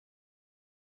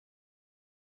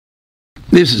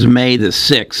This is May the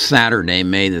 6th, Saturday,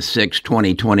 May the 6th,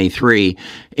 2023,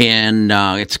 and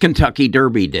it's Kentucky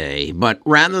Derby Day. But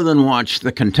rather than watch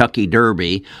the Kentucky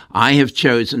Derby, I have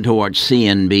chosen to watch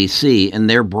CNBC and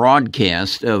their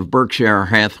broadcast of Berkshire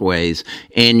Hathaway's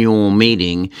annual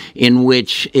meeting, in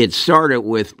which it started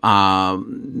with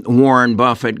Warren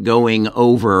Buffett going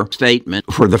over statement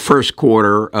for the first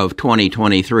quarter of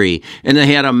 2023, and they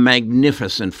had a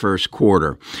magnificent first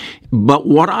quarter. But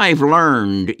what I've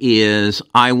learned is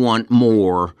I want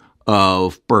more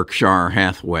of Berkshire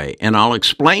Hathaway, and I'll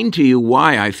explain to you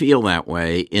why I feel that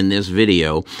way in this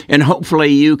video, and hopefully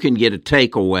you can get a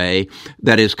takeaway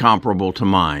that is comparable to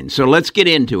mine. So let's get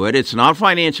into it. It's not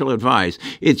financial advice.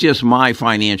 It's just my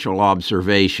financial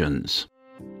observations.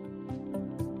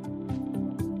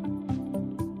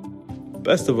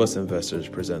 Best of Us Investors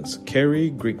presents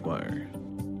Carrie Griegmeyer.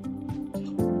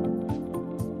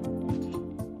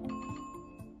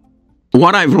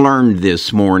 What I've learned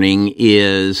this morning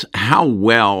is how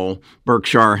well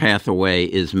Berkshire Hathaway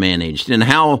is managed, and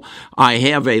how I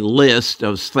have a list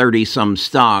of 30-some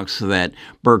stocks that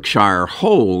Berkshire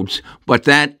holds, but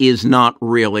that is not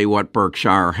really what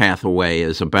Berkshire Hathaway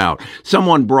is about.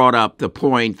 Someone brought up the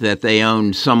point that they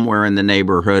own somewhere in the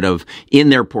neighborhood of, in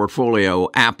their portfolio,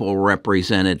 Apple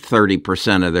represented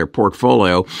 30% of their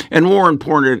portfolio, and Warren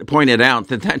pointed out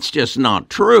that that's just not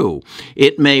true.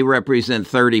 It may represent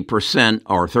 30%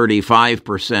 or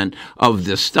 35% of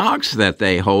the stocks that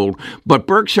they hold, but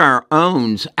Berkshire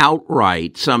owns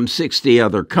outright some 60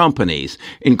 other companies,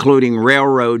 including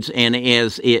railroads, and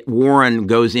Warren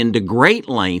goes into great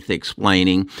length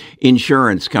explaining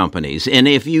insurance companies. And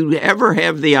if you ever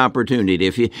have the opportunity,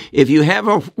 if you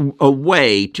have a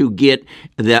way to get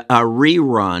a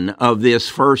rerun of this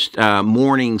first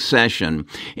morning session,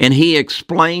 and he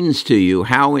explains to you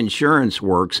how insurance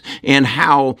works and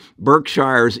how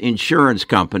Berkshire's insurance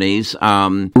companies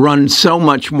run so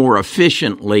much more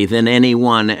efficiently than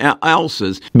anyone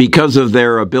else's because of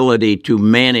their ability to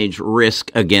manage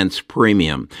risk against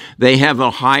premium. They have a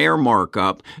higher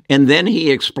markup, and then he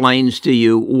explains to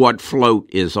you what float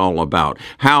is all about,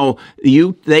 how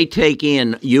they take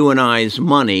in you and I's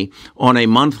money on a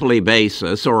monthly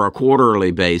basis or a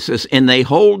quarterly basis, and they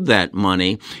hold that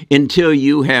money until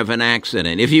you have an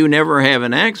accident. If you never have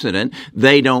an accident,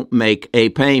 they don't make a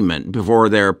payment for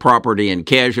their property and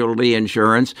casualty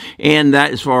insurance, and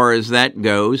that, as far as that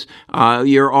goes,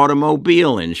 your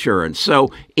automobile insurance. So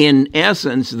in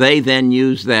essence, they then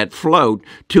use that float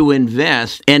to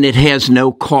invest, and it has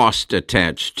no cost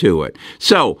attached to it.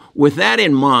 So with that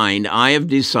in mind, I have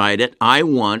decided I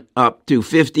want up to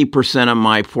 50% of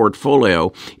my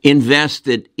portfolio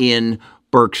invested in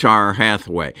Berkshire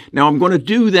Hathaway. Now, I'm going to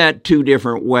do that two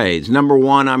different ways. Number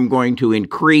one, I'm going to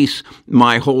increase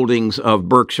my holdings of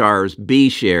Berkshire's B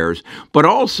shares, but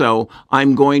also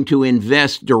I'm going to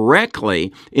invest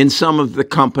directly in some of the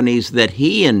companies that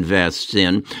he invests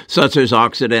in, such as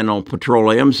Occidental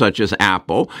Petroleum, such as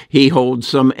Apple. He holds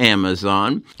some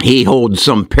Amazon. He holds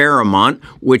some Paramount,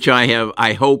 which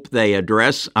I hope they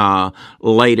address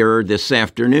later this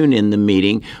afternoon in the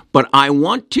meeting. But I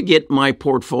want to get my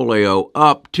portfolio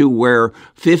up to where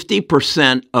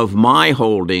 50% of my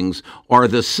holdings are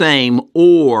the same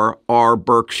or are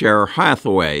Berkshire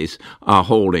Hathaway's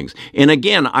holdings. And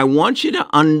again, I want you to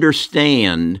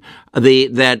understand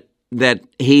that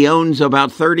he owns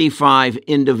about 35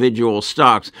 individual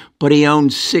stocks, but he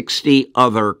owns 60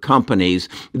 other companies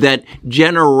that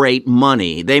generate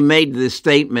money. They made this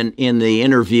statement in the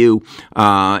interview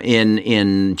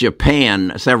in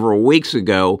Japan several weeks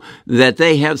ago that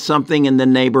they have something in the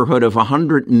neighborhood of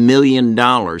 $100 million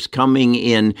coming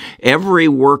in every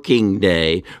working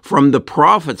day from the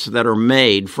profits that are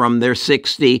made from their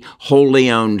 60 wholly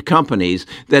owned companies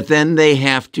that then they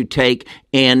have to take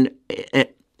and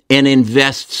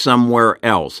invest somewhere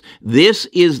else. This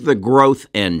is the growth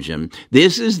engine.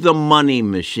 This is the money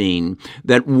machine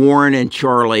that Warren and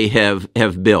Charlie have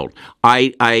built.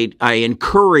 I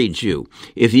encourage you,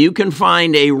 if you can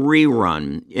find a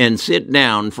rerun and sit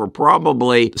down for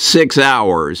probably 6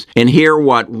 hours and hear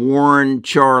what Warren,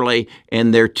 Charlie,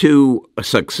 and their two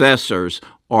successors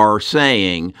are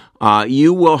saying,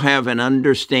 you will have an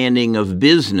understanding of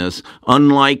business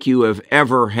unlike you have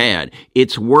ever had.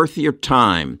 It's worth your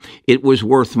time. It was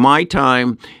worth my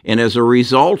time, and as a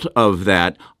result of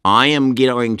that, I am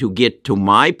going to get to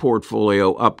my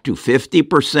portfolio up to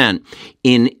 50%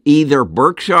 in either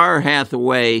Berkshire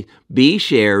Hathaway B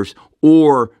shares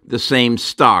or the same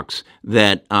stocks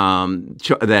that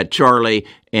Charlie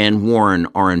and Warren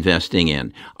are investing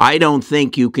in. I don't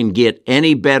think you can get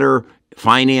any better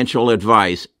financial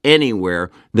advice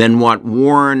anywhere than what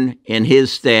Warren and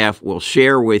his staff will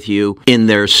share with you in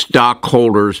their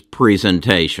stockholders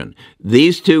presentation.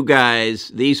 These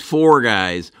four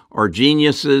guys are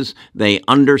geniuses. They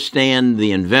understand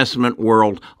the investment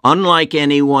world unlike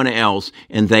anyone else,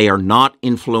 and they are not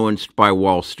influenced by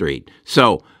Wall Street.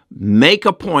 So make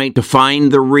a point to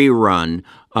find the rerun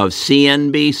of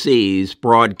CNBC's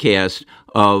broadcast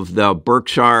of the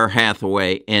Berkshire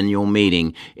Hathaway annual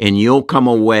meeting, and you'll come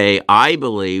away, I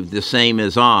believe, the same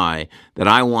as that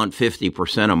I want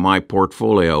 50% of my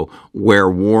portfolio where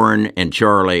Warren and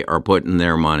Charlie are putting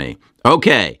their money.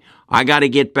 Okay, I got to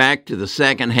get back to the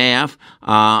second half.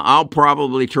 I'll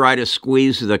probably try to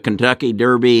squeeze the Kentucky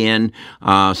Derby in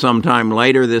sometime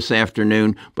later this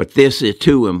afternoon, but this is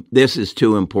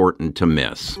too important to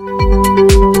miss.